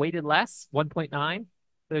bases. It's weighted less, 1.9.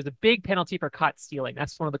 There's a big penalty for caught stealing.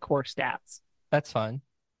 That's one of the core stats. That's fun.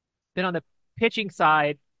 Then on the pitching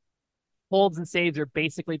side, holds and saves are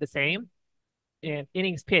basically the same, and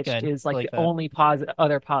innings pitched Good. is I like the like that. only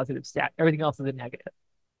other positive stat. Everything else is a negative.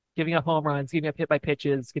 Giving up home runs, giving up hit by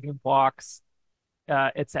pitches, giving up walks,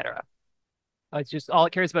 etc. It's just all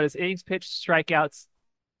it cares about is innings pitched, strikeouts,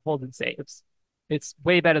 holds and saves. It's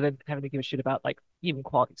way better than having to give a shit about like even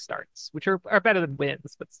quality starts, which are better than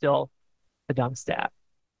wins, but still a dumb stat.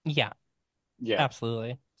 Yeah, Yeah.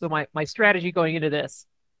 absolutely. So my strategy going into this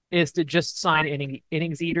is to just sign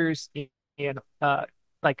innings eaters in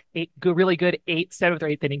like really good eighth, seventh, or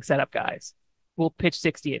eighth inning setup guys. We'll pitch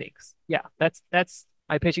 60 innings. Yeah, that's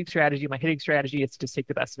my pitching strategy. My hitting strategy is to just take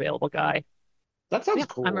the best available guy. That sounds Yeah,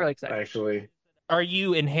 I'm really cool, excited. actually. Are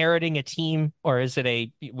you inheriting a team or is it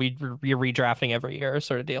you're redrafting every year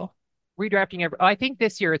sort of deal? Redrafting every. Oh, I think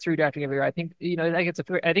this year it's redrafting every year. I think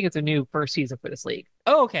I think it's a new first season for this league.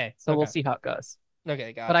 Oh, okay. So we'll Okay. see how it goes.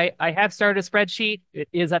 Okay, But gotcha. I have started a spreadsheet. It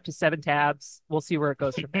is up to 7 tabs. We'll see where it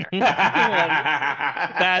goes from there.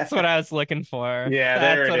 That's what I was looking for. Yeah,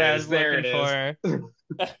 there That's it what I is. was There looking it is.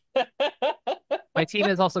 for. My team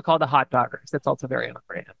is also called the Hot Doggers. That's also very on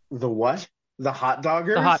brand. The what? The hot The Hot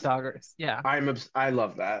doggers? Doggers. Yeah. I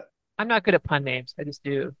love that. I'm not good at pun names. I just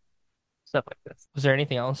do stuff like this. Was there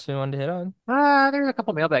anything else we wanted to hit on? There's a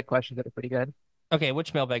couple mailbag questions that are pretty good. Okay,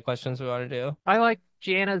 which mailbag questions we want to do? I like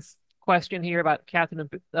Jana's question here about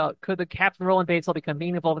could the captain role in baseball become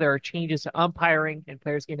meaningful if there are changes to umpiring and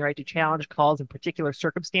players gain the right to challenge calls in particular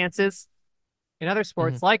circumstances? In other Mhm.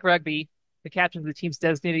 sports like rugby, the captain is the team's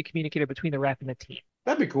designated communicator between the ref and the team.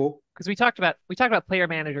 That'd be cool. Because we talked about player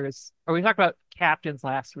managers, or we talked about captains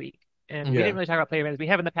last week, and we Mhm. didn't Yeah. really talk about player managers. We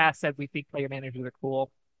have in the past said we think player managers are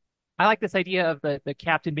cool. I like this idea of the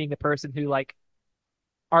captain being the person who like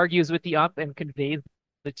argues with the ump and conveys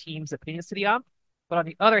the team's opinions to the ump. But on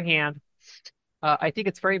the other hand, I think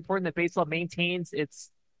it's very important that baseball maintains its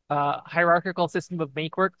hierarchical system of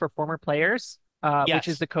make work for former players, which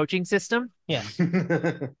is Yes. the coaching system. Yes.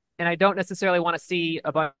 And I don't necessarily want to see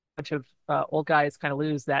a bunch of old guys kind of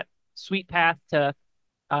lose that sweet path to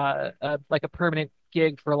like a permanent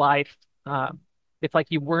gig for life. If like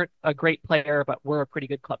you weren't a great player but were a pretty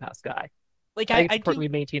good clubhouse guy. Like I think it's I important do we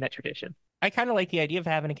maintain that tradition. I kind of like the idea of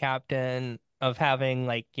having a captain, of having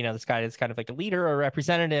like, this guy is kind of like a leader or a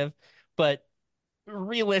representative, but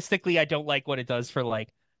realistically, I don't like what it does for like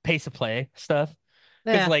pace of play stuff.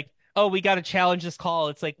 Because Yeah, like, oh, we got to challenge this call.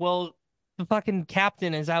 It's like, well, the fucking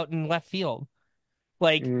captain is out in left field.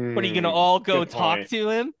 Like, what are you gonna all go Good talk point. to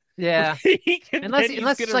him? yeah. And Unless then he's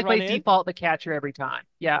unless it's gonna like by run in, default the catcher every time.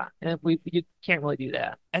 Yeah, and we you can't really do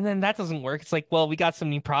that. and then that doesn't work. It's like, well, we got some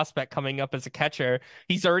new prospect coming up as a catcher.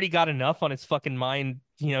 He's already got enough on his fucking mind,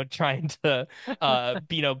 trying to,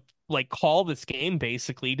 like call this game.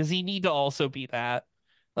 Basically, does he need to also be that?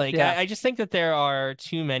 Like, Yeah, I just think that there are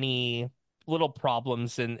too many little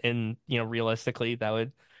problems in realistically that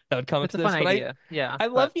would come it's into a this. fun But I idea. Yeah, I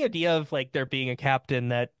love but the idea of like there being a captain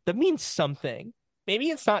that means something. Maybe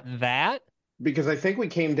it's not that. because I think we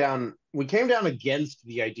came down against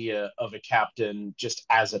the idea of a captain just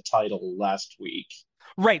as a title last week.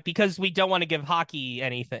 Right, because we don't want to give hockey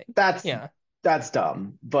anything. That's Yeah. that's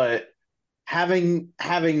dumb, but having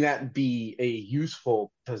that be a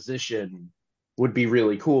useful position would be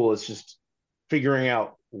really cool. It's just figuring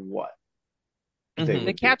out what they The Hmm.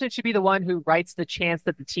 would do. captain should be the one who writes the chants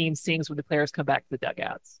that the team sings when the players come back to the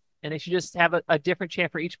dugouts. And they should just have a different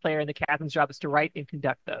chant for each player, and the captain's job is to write and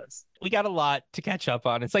conduct those. We got a lot to catch up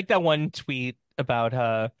on. It's like that one tweet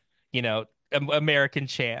about you know, American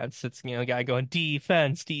chants. It's a guy going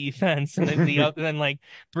defense, defense, and then then like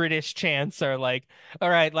British chants are like,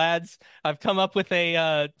 "All right, lads, I've come up with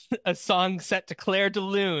a song set to Claire de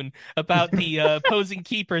Lune about the opposing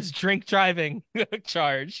keeper's drink driving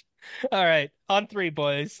charge. All right, on three,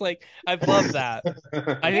 boys." Like I love that.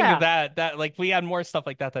 I think Yeah, that like we had more stuff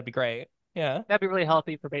like that, that'd be great. Yeah. that'd be really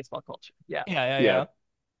healthy for baseball culture. Yeah. Yeah, yeah, Yeah.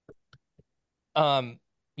 yeah. Um,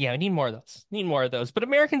 yeah, we need more of those. Need more of those. But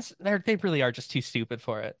Americans, they really are just too stupid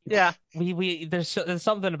for it. Yeah. There's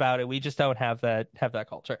something about it. We just don't have that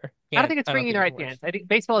culture. I don't Can't think it's I don't bringing think the it right works. fans. I think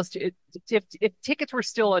baseball is, if tickets were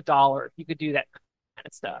still $1, you could do that kind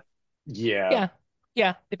of stuff. Yeah. Yeah,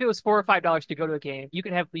 yeah, If it was $4 or $5 to go to a game, you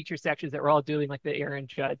could have bleacher sections that were all doing like the Aaron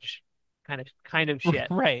Judge kind of shit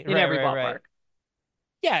right, in right, every right, right. ballpark.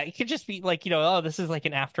 Yeah, it could just be like oh, this is like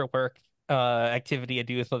an after work activity I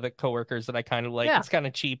do with the coworkers that I kind of like. Yeah, It's kind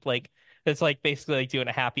of cheap. Like it's like basically like doing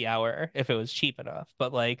a happy hour if it was cheap enough.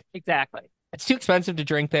 But like exactly. it's too expensive to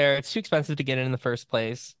drink there. It's too expensive to get in the first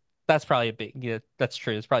place. That's probably a big, yeah, that's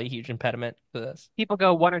true. It's probably a huge impediment to this. People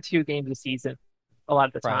go 1 or 2 games a season a lot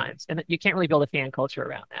of the Right. times, and you can't really build a fan culture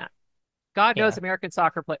around that. God knows Yeah. American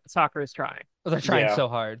soccer is trying. Well, they're trying Yeah. so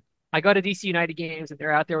hard. I go to DC United games and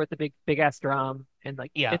they're out there with the big ass drum and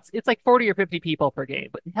like Yeah. it's like 40 or 50 people per game,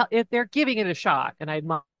 but hell, they're giving it a shot, and I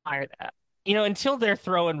admire that. Until they're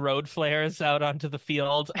throwing road flares out onto the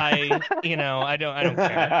field, I don't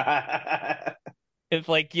care. If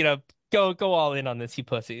like, go all in on this, you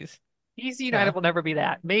pussies. DC Yeah. United will never be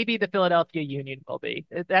that. Maybe the Philadelphia Union will be.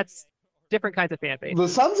 That's different kinds of fan The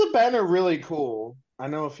bases. Sons of Ben are really cool. I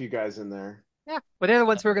know a few guys in there. Yeah, but they're the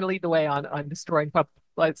ones who are going to lead the way on destroying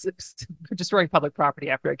like, destroying public property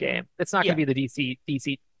after a game. It's not going to Yeah. be the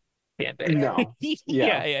DC fan base. No. Yeah,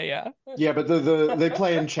 Yeah. yeah, yeah. Yeah, but they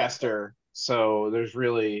play in Chester, so Oh, there's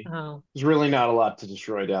really not a lot to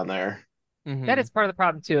destroy down there. that Hmm. is part of the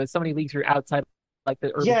problem too. Is so many leagues are outside like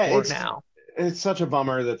the urban Yeah, core it's now. it's such a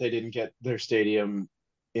bummer that they didn't get their stadium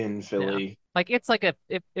in Yeah. Philly. Like it's like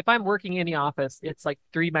if I'm working in the office, it's like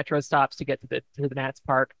 3 metro stops to get to the Nats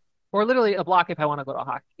Park, or literally a block if I want to go to a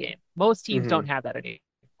hockey game. Most teams don't Hmm have that anymore.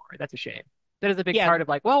 That's a shame. That is a big Yeah, part of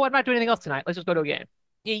like, well, I'm not doing anything else tonight. Let's just go to a game.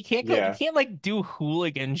 yeah, you Yeah. can't like do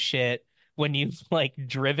hooligan shit when you've like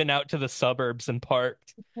driven out to the suburbs and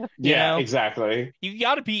parked. You Yeah, know? exactly. You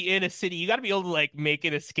got to be in a city. You got to be able to like make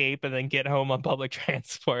an escape and then get home on public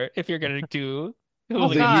transport if you're gonna do Oh The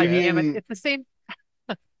hooligan God, shit. damn it! Union It's the same.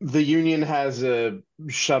 the Union has a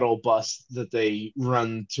shuttle bus that they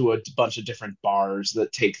run to a bunch of different bars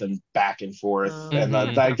that take them back and forth, and That's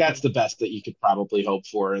Hmm. not that's cool. the best that you could probably hope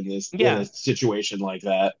for in a Yeah, situation like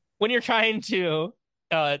that. when you're trying to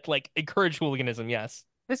like encourage hooliganism, yes.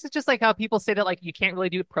 This is just like how people say that like you can't really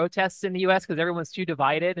do protests in the U.S. because everyone's too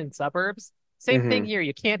divided in suburbs. Same thing Hmm here.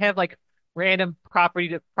 You can't have like random property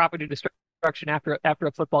destruction after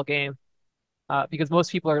a football game because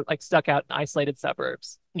most people are like stuck out in isolated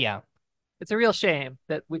suburbs. Yeah. It's a real shame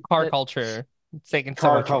that we Car that culture. It's taken so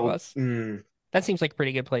Car much from cult. us. That seems like a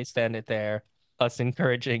pretty good place to end it there. Us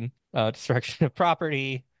encouraging destruction of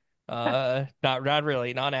property. Not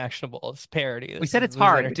really, non-actionable. It's parody. we This said is it's this is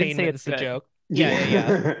hard. We didn't say entertainment. it's This is a good. joke. Yeah, yeah,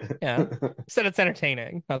 yeah. Yeah. Yeah. Said it's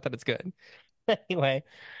entertaining, not that it's good. Anyway,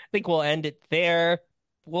 I think we'll end it there.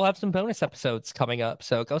 We'll have some bonus episodes coming up.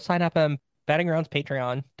 So go sign up on Batting Around's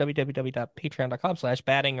Patreon,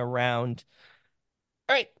 www.patreon.com/battingaround.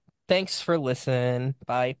 All right. Thanks for listening.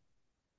 Bye.